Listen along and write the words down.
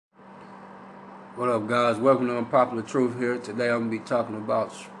What up, guys? Welcome to Unpopular Truth here. Today I'm going to be talking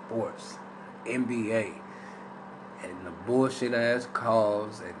about sports, NBA, and the bullshit ass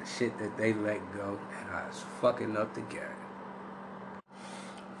calls and the shit that they let go and how it's fucking up the game.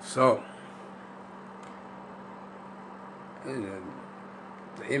 So, the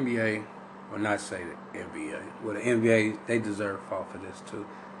NBA, or not say the NBA, well, the NBA, they deserve to fall for this too.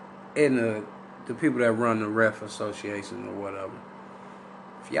 And the people that run the ref association or whatever.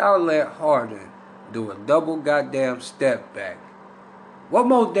 If y'all let Harden do a double goddamn step back, one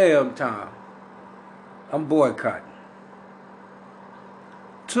more damn time, I'm boycotting.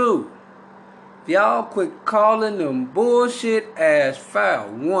 2, if y'all quit calling them bullshit ass foul.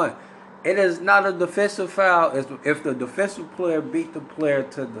 1, it is not a defensive foul if the defensive player beat the player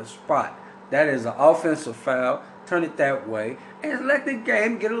to the spot. That is an offensive foul. Turn it that way. And let the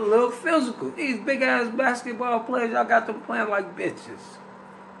game get a little physical. These big ass basketball players, y'all got them playing like bitches.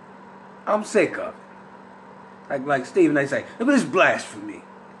 I'm sick of it. Like Stephen, they say, but it's blasphemy.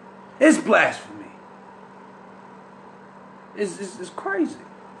 It's blasphemy. It's crazy.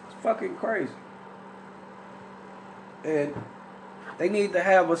 It's fucking crazy. And they need to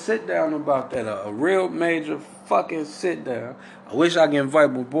have a sit down about that. A real major fucking sit down. I wish I could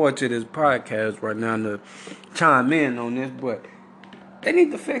invite my boy to this podcast right now to chime in on this, but they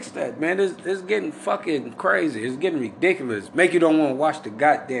need to fix that, man. It's getting fucking crazy. It's getting ridiculous. Make you don't want to watch the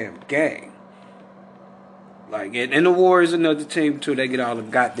goddamn game. Like, and the Warriors, another team too. They get all the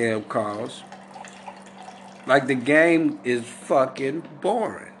goddamn calls. Like, the game is fucking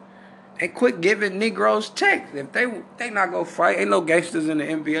boring. And quit giving Negroes checks. If they not gonna fight, ain't no gangsters in the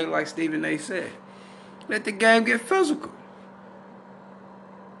NBA like Stephen A. said. Let the game get physical.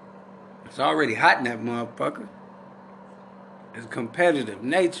 It's already hot in that motherfucker. It's competitive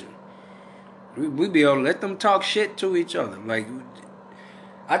nature. We be able to let them talk shit to each other. Like,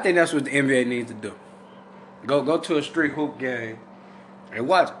 I think that's what the NBA needs to do. Go to a street hoop game and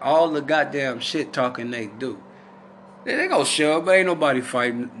watch all the goddamn shit talking they do. They go shove, but ain't nobody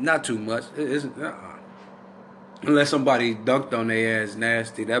fighting. Not too much. Unless somebody dunked on their ass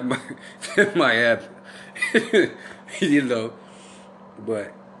nasty, that might happen. You know.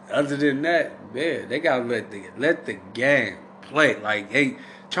 But other than that, man, they gotta let the game play. Like, they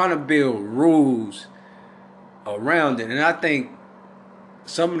trying to build rules around it. And I think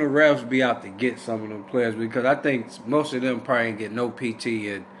some of the refs be out to get some of them players, because I think most of them probably ain't get no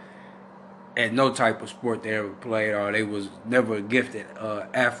PT at no type of sport they ever played, or they was never a gifted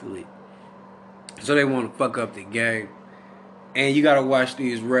athlete. So they want to fuck up the game. And you gotta watch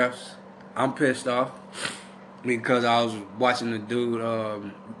these refs. I'm pissed off because I was watching the dude,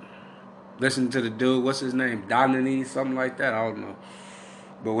 listening to the dude, what's his name, Donnie, something like that, I don't know.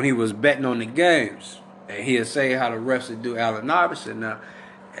 But when he was betting on the games, and he'll say how the refs would do Allen Iverson. Now,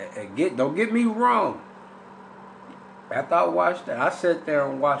 don't get me wrong. After I watched that, I sat there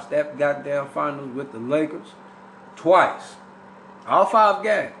and watched that goddamn finals with the Lakers twice. All 5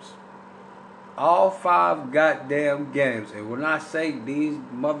 games. All 5 goddamn games. And when I say these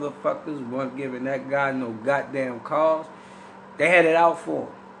motherfuckers weren't giving that guy no goddamn calls, they had it out for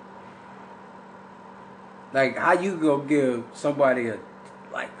him. Like, how you gonna give somebody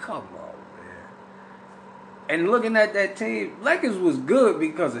come on, man. And looking at that team, Lakers was good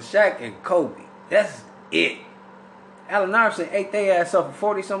because of Shaq and Kobe. That's it. Allen Iverson ate their ass up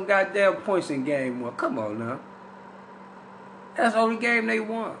for 40-some goddamn points in game 1. Come on now. That's the only game they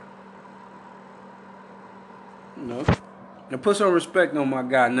won. You know. Now put some respect on my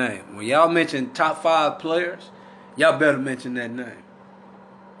guy's name. When y'all mention top 5 players, y'all better mention that name.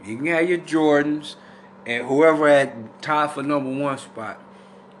 You can have your Jordans and whoever had tied for number 1 spot.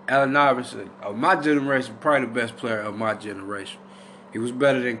 Allen Iverson, of my generation, probably the best player of my generation. He was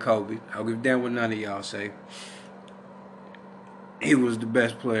better than Kobe. I'll give a damn what none of y'all say. He was the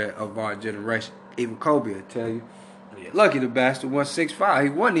best player of our generation. Even Kobe will tell you. Lucky the bastard was 6'5". He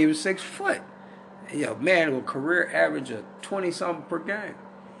wasn't even 6 foot. Yeah, man, with a career average of 20-something per game.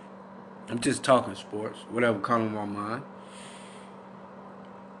 I'm just talking sports, whatever comes to my mind.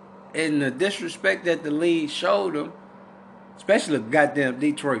 And the disrespect that the league showed him, especially the goddamn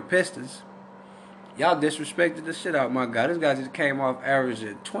Detroit Pistons, y'all disrespected the shit out of my guy. This guy just came off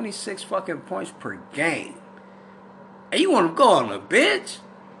averaging 26 fucking points per game. And you want to go on a bench?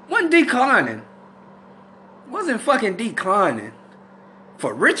 Wasn't declining. Wasn't fucking declining.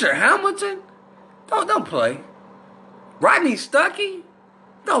 For Richard Hamilton? Don't play. Rodney Stuckey?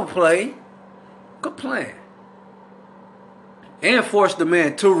 Don't play. Quit playing. And force the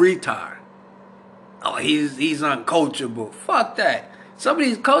man to retire. Oh, he's uncoachable. Fuck that. Some of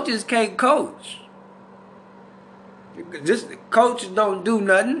these coaches can't coach. Just coaches don't do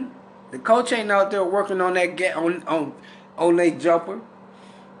nothing. The coach ain't out there working on that on their jumper.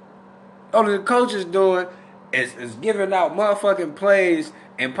 All the coach is doing is giving out motherfucking plays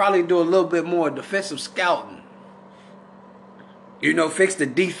and probably do a little bit more defensive scouting. You know, fix the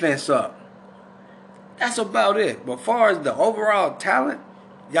defense up. That's about it. But as far as the overall talent,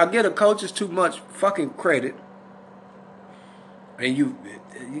 y'all give the coaches too much fucking credit. And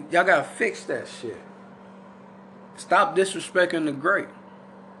y'all gotta fix that shit. Stop disrespecting the great.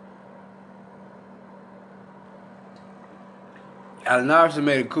 Allen Iverson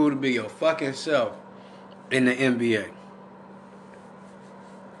made it cool to be your fucking self in the NBA.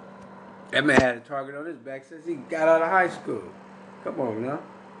 That man had a target on his back since he got out of high school. Come on now.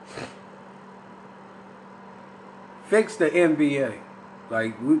 Fix the NBA.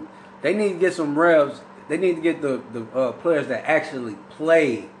 Like, they need to get some reps. They need to get the players that actually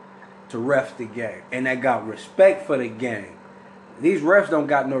play to ref the game and that got respect for the game. These refs don't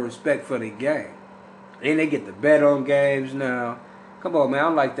got no respect for the game. And they get to bet on games now. Come on, man. I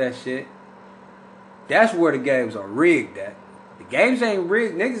don't like that shit. That's where the games are rigged at. The games ain't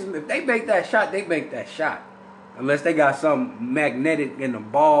rigged. Niggas, if they make that shot, they make that shot. Unless they got something magnetic in the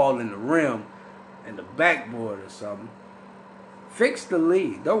ball and the rim and the backboard or something. Fix the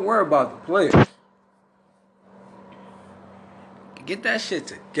league. Don't worry about the players. Get that shit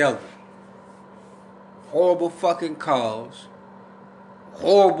together. Horrible fucking calls.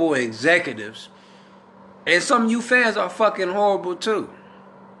 Horrible executives. And some of you fans are fucking horrible too.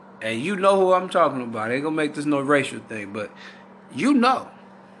 And you know who I'm talking about. I ain't gonna make this no racial thing, but you know.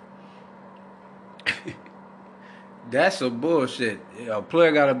 That's some bullshit. A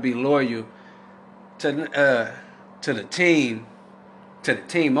player gotta be loyal to the team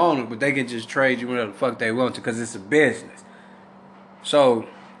owner, but they can just trade you whatever the fuck they want to because it's a business. So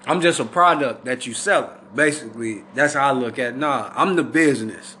I'm just a product that you selling. Basically, that's how I look at it. Nah, I'm the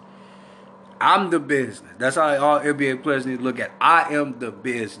business. I'm the business. That's how all NBA players need to look at it. I am the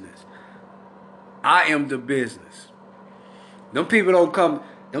business. I am the business. Them people don't come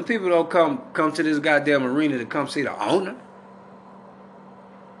to this goddamn arena to come see the owner.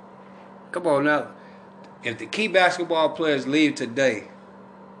 Come on now. If the key basketball players leave today,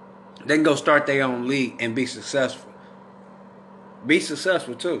 they can go start their own league and be successful. Be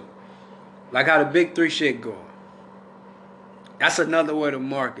successful too. Like how the Big Three shit going. That's another way to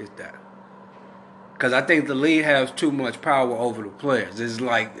market that. Because I think the league has too much power over the players. It's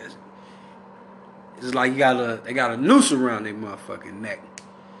like they got a noose around their motherfucking neck.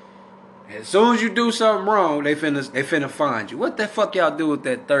 As soon as you do something wrong, they finna find you. What the fuck y'all do with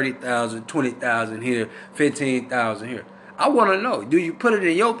that 30,000, 20,000 here, 15,000 here? I want to know. Do you put it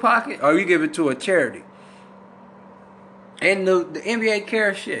in your pocket or you give it to a charity? And the NBA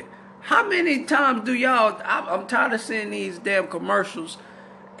cares shit. How many times do y'all? I'm tired of seeing these damn commercials,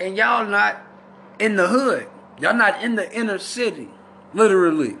 and y'all not in the hood. Y'all not in the inner city,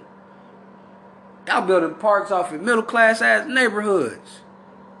 literally. Y'all building parks off in middle class ass neighborhoods.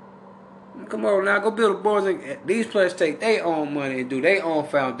 Come on now, go build a boys. These players take their own money and do their own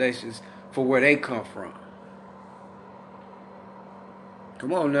foundations for where they come from.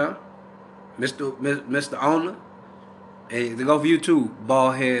 Come on now, Mr. Owner. And they go for you too,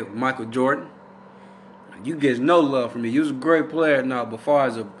 bald head Michael Jordan. You get no love from me. You was a great player now, but as far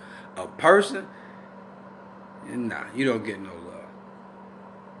as a person, nah, you don't get no love.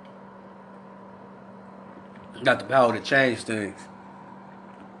 You got the power to change things.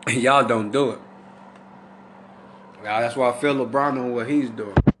 And y'all don't do it. Now, that's why I feel LeBron on what he's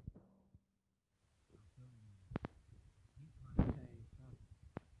doing.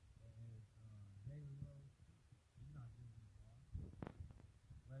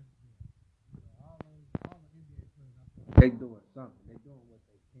 They doing something. They doing what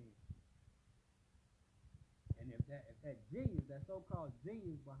they can. And if that genius, that so-called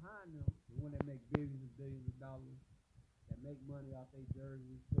genius behind them, the one that make billions and billions of dollars, that make money off their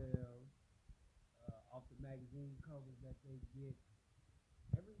jersey sales, off the magazine covers that they get,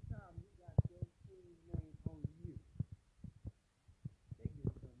 every time you got your team's name on you, they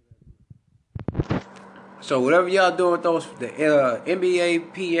get some of that money. So whatever y'all doing with those, the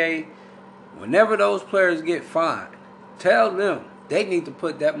NBA, PA, whenever those players get fined, tell them they need to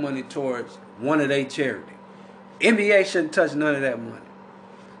put that money towards one of their charity. NBA shouldn't touch none of that money.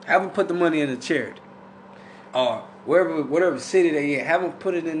 Have them put the money in a charity. Or whatever city they in, have them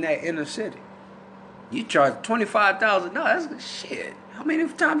put it in that inner city. You charge $25,000. That's shit. How many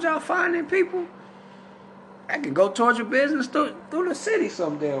times y'all finding people? That can go towards your business through the city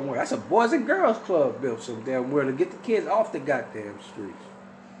some damn where. That's a Boys and Girls Club built some damn where to get the kids off the goddamn streets.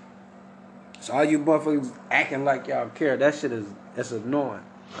 So all you motherfuckers acting like y'all care, that's annoying.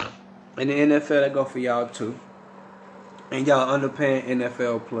 In the NFL, that go for y'all too. And y'all underpaying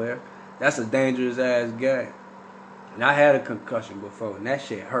NFL player. That's a dangerous ass game. And I had a concussion before, and that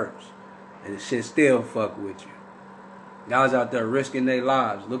shit hurts. And the shit still fuck with you. Guys out there risking their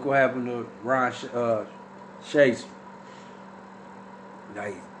lives. Look what happened to Ryan Chase.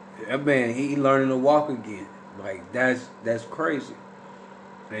 Like, that man, he learning to walk again. Like, that's crazy.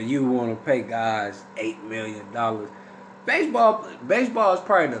 And you want to pay guys $8 million. Baseball is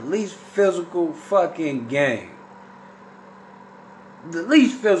probably the least physical fucking game. The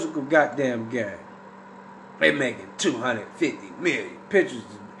least physical goddamn game. They making $250 million. Pitchers,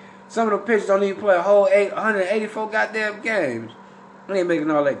 some of the pitchers don't even play a whole 184 goddamn games. They ain't making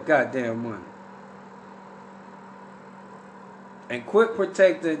all that goddamn money. And quit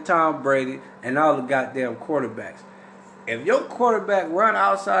protecting Tom Brady and all the goddamn quarterbacks. If your quarterback run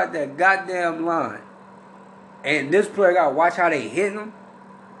outside that goddamn line, and this player got to watch how they hitting him,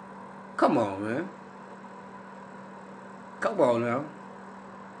 come on, man. Come on now.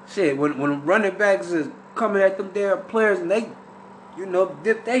 Shit, when the running backs is coming at them damn players and they,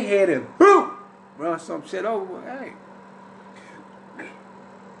 dip their head and boom, run some shit over. Hey.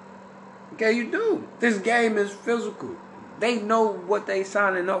 Okay, you do. This game is physical. They know what they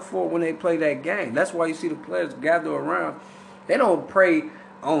signing up for when they play that game. That's why you see the players gather around. They don't pray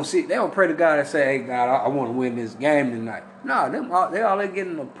they don't pray to God and say, "Hey God, I want to win this game tonight." No, they all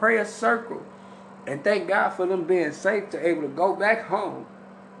getting in a prayer circle, and thank God for them being safe to able to go back home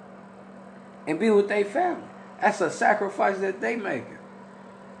and be with their family. That's a sacrifice that they making.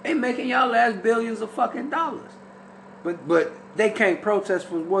 They making y'all last billions of fucking dollars, but they can't protest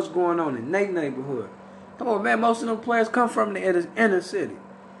for what's going on in their neighborhood. Come on, man. Most of them players come from the inner city.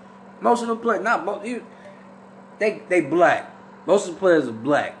 Most of them players, they black. Most of the players are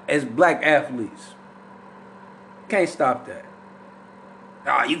black. As black athletes. Can't stop that.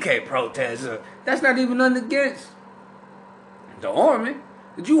 Oh, you can't protest. That's not even nothing against the army.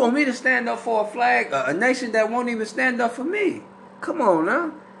 Did you want me to stand up for a flag, a nation that won't even stand up for me? Come on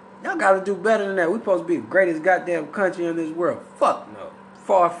now. Y'all got to do better than that. We supposed to be the greatest goddamn country in this world. Fuck no.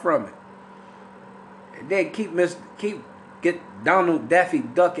 Far from it. And then get Donald Daffy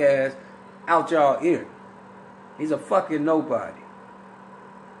Duck ass out y'all ear. He's a fucking nobody.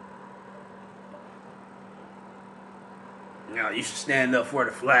 Now you should stand up for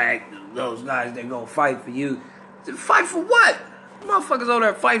the flag. Those guys that gonna fight for you. Fight for what? Motherfuckers over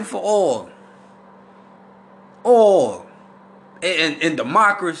there fighting for oil. Oil. And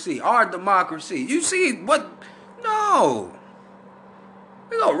democracy. Our democracy. You see what? No.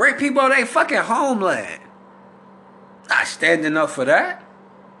 We gonna rape people in their fucking homeland. Not standing up for that.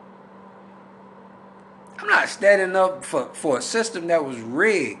 I'm not standing up for a system that was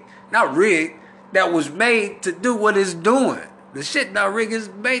rigged. Not rigged, that was made to do what it's doing. The shit not rigged is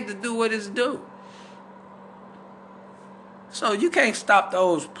made to do what it's do. So you can't stop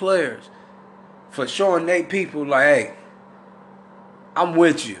those players for showing they people like, hey, I'm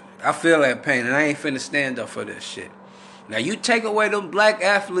with you. I feel that pain and I ain't finna stand up for this shit. Now you take away them black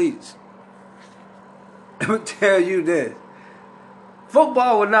athletes. I'm gonna tell you this.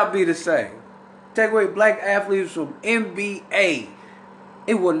 Football will not be the same. Take away black athletes from NBA,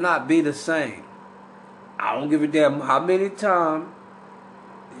 it will not be the same. I don't give a damn how many times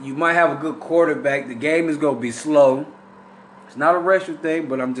you might have a good quarterback. The game is going to be slow. It's not a racial thing,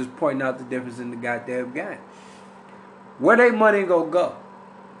 but I'm just pointing out the difference in the goddamn game. Where they money going to go?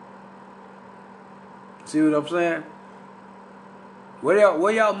 See what I'm saying? Where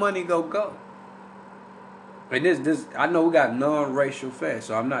y'all money going to go? And this I know we got non-racial fans,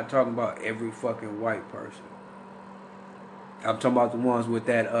 so I'm not talking about every fucking white person. I'm talking about the ones with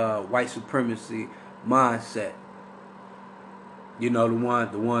that white supremacy mindset. You know,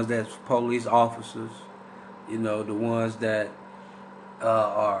 the ones that's police officers. You know, the ones that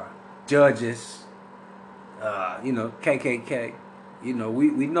are judges. You know, KKK. You know, we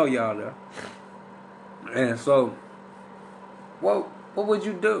know y'all there. And so, what would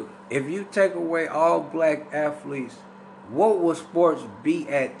you do? If you take away all black athletes, what would sports be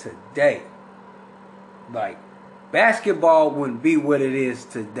at today? Like, basketball wouldn't be what it is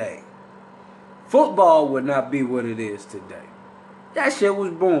today. Football would not be what it is today. That shit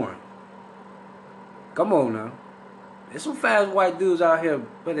was boring. Come on now. There's some fast white dudes out here,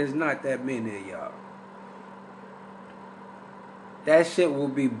 but there's not that many of y'all. That shit will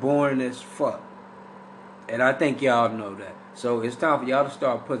be boring as fuck. And I think y'all know that. So it's time for y'all to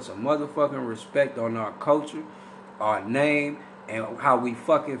start putting some motherfucking respect on our culture, our name, and how we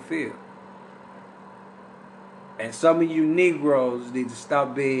fucking feel. And some of you Negroes need to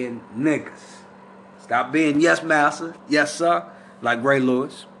stop being niggas. Stop being yes master, yes sir, like Ray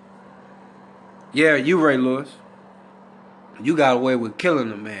Lewis. Yeah, you Ray Lewis. You got away with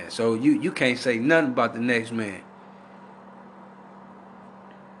killing a man, so you can't say nothing about the next man.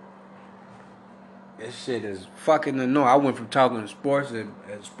 This shit is fucking annoying. I went from talking to sports,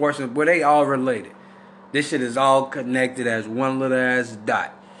 but they all related. This shit is all connected as one little ass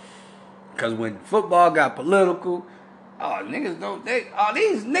dot. Cause when football got political, oh niggas don't they all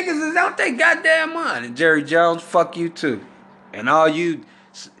these niggas is out they goddamn mind. And Jerry Jones, fuck you too. And all you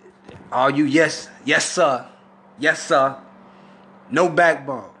yes sir, yes sir, no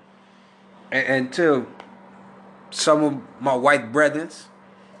backbone. And until some of my white brethrens,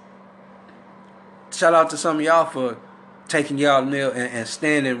 shout out to some of y'all for taking y'all meal and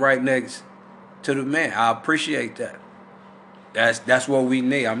standing right next to the man. I appreciate that. That's what we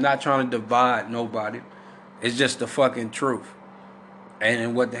need. I'm not trying to divide nobody. It's just the fucking truth.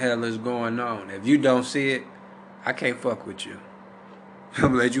 And what the hell is going on? If you don't see it, I can't fuck with you. I'm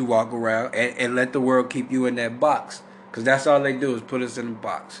gonna let you walk around and let the world keep you in that box. Cause that's all they do is put us in a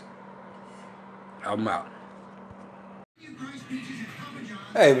box. I'm out.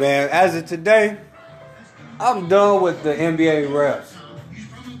 Hey man, as of today, I'm done with the NBA refs.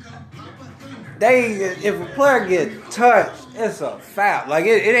 If a player gets touched, it's a foul. Like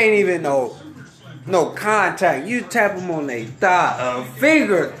it ain't even no contact. You tap them on their thigh, a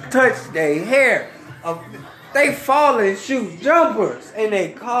finger touch their hair. They fall and shoot jumpers, and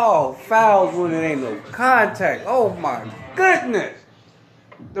they call fouls when it ain't no contact. Oh my goodness!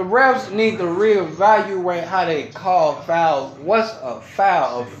 The refs need to reevaluate how they call fouls. What's a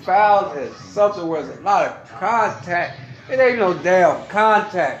foul? A foul is something where there's a lot of contact. It ain't no damn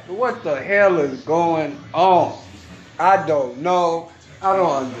contact. What the hell is going on? I don't know. I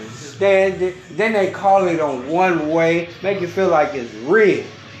don't understand it. Then they call it on one way, make you feel like it's rigged.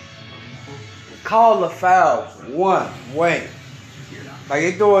 Call the foul one way. Like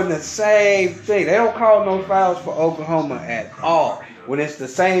they're doing the same thing. They don't call no fouls for Oklahoma at all. When it's the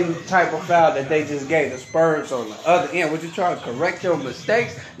same type of foul that they just gave the Spurs on the other end. Would you try to correct your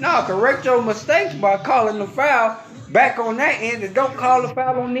mistakes? No, correct your mistakes by calling the foul back on that end and don't call the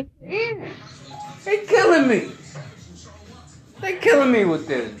foul on the end. They killing me. They killing me with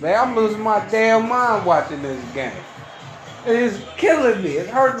this, man. I'm losing my damn mind watching this game. It is killing me. It's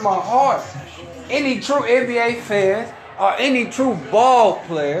hurting my heart. Any true NBA fan or any true ball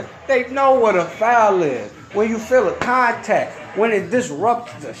player, they know what a foul is. When you feel a contact, when it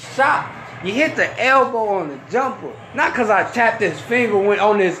disrupts the shot, you hit the elbow on the jumper. Not because I tapped his finger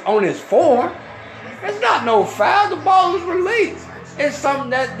on his forearm. It's not no foul. The ball is released. It's something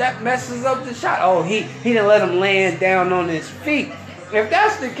that messes up the shot. Oh, he didn't let him land down on his feet. If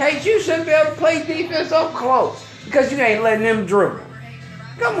that's the case, you shouldn't be able to play defense up close because you ain't letting them dribble.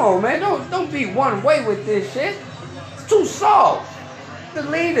 Come on, man. Don't be one way with this shit. It's too soft. The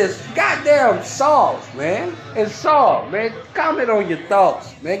lead is goddamn soft, man. It's soft, man. Comment on your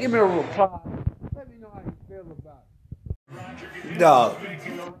thoughts, man. Give me a reply. Let me know how you feel about it. Dog,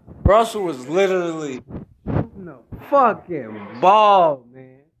 Russell was literally shooting a fucking ball,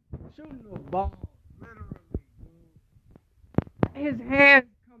 man. Shooting a ball, literally, dude. His hands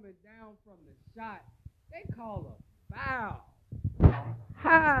coming down from the shot. They call a foul.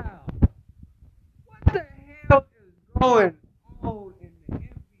 How? What the hell is going on in the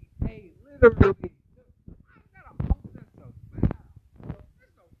NBA? Literally.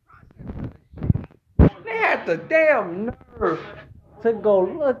 They had the damn nerve to go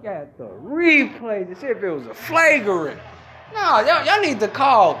look at the replay to see if it was a flagrant. No, y'all need to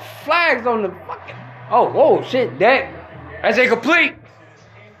call flags on the fucking. Oh shit, that's incomplete.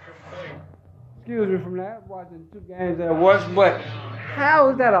 Excuse me from that. I'm watching two games at once, but how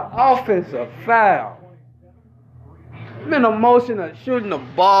is that an offensive foul? I'm in the motion of shooting the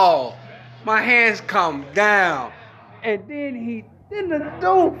ball. My hands come down, and then the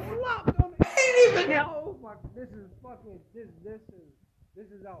dude flopped on me. He didn't even. Oh my! This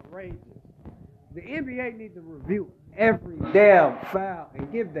is outrageous. The NBA needs to review every damn foul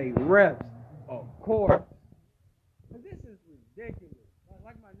and give their refs a court. This is ridiculous.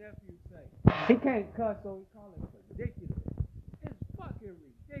 Like my nephew say, he can't cuss, so he call it ridiculous. It's fucking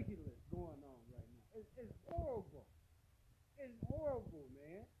ridiculous going on right now. It's horrible. It's horrible,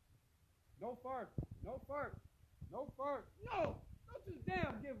 man. No first. No! Don't you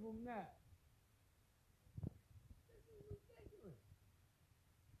damn give them that. This is ridiculous.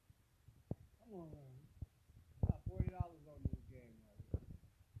 Come on, man. I got $40 on this game right here.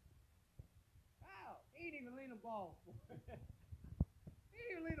 Wow, he ain't even lean the ball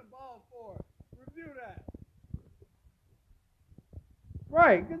for it. Review that.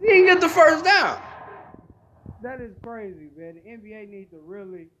 Right, because he didn't get the first down. That is crazy, man. The NBA needs to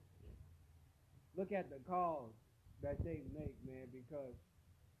really look at the calls that they make, man, because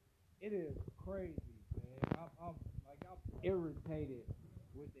it is crazy, man. I'm irritated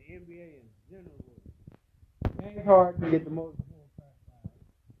with the NBA in general. It's hard to get the most bull crap out.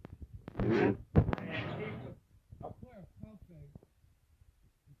 A player pumping,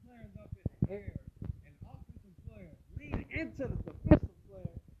 the players up in the air, and offensive player leading into the defensive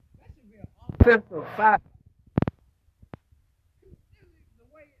player. That should be an offensive foul. The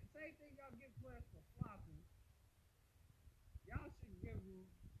way, same thing y'all give players for flopping, y'all should give them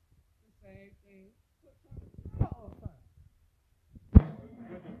the same thing.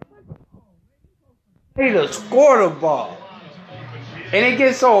 They to score the ball. And it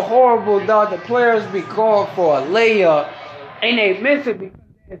gets so horrible, dog. The players be called for a layup and they miss it because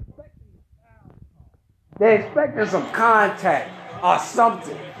they're expecting some contact or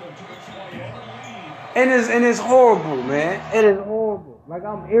something. And it's horrible, man. It is horrible. Like,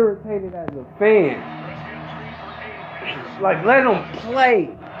 I'm irritated as a fan. Like, let them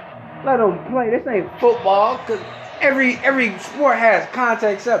play. Let them play. This ain't football, because every sport has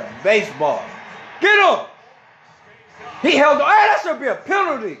contact except baseball. Get him! He held him. Hey, that should be a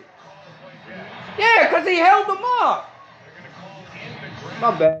penalty. Yeah, because he held him up.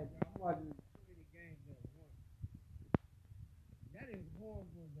 My bad. I'm watching too many games at once. That is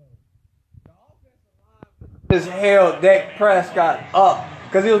horrible, though. The offensive line just held Dak Prescott up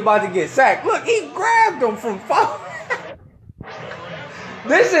because he was about to get sacked. Look, he grabbed him from far.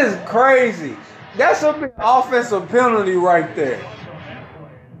 This is crazy. That should be an offensive penalty right there.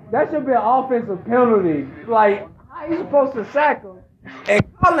 That should be an offensive penalty. Like, how you supposed to sack him? And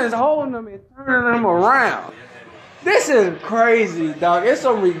Collins holding him and turning him around. This is crazy, dog. It's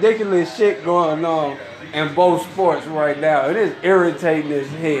some ridiculous shit going on in both sports right now. It is irritating as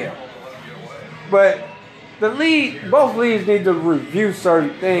hell. But both leagues need to review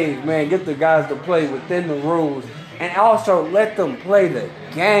certain things, man. Get the guys to play within the rules. And also let them play the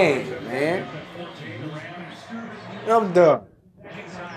game, man. I'm done.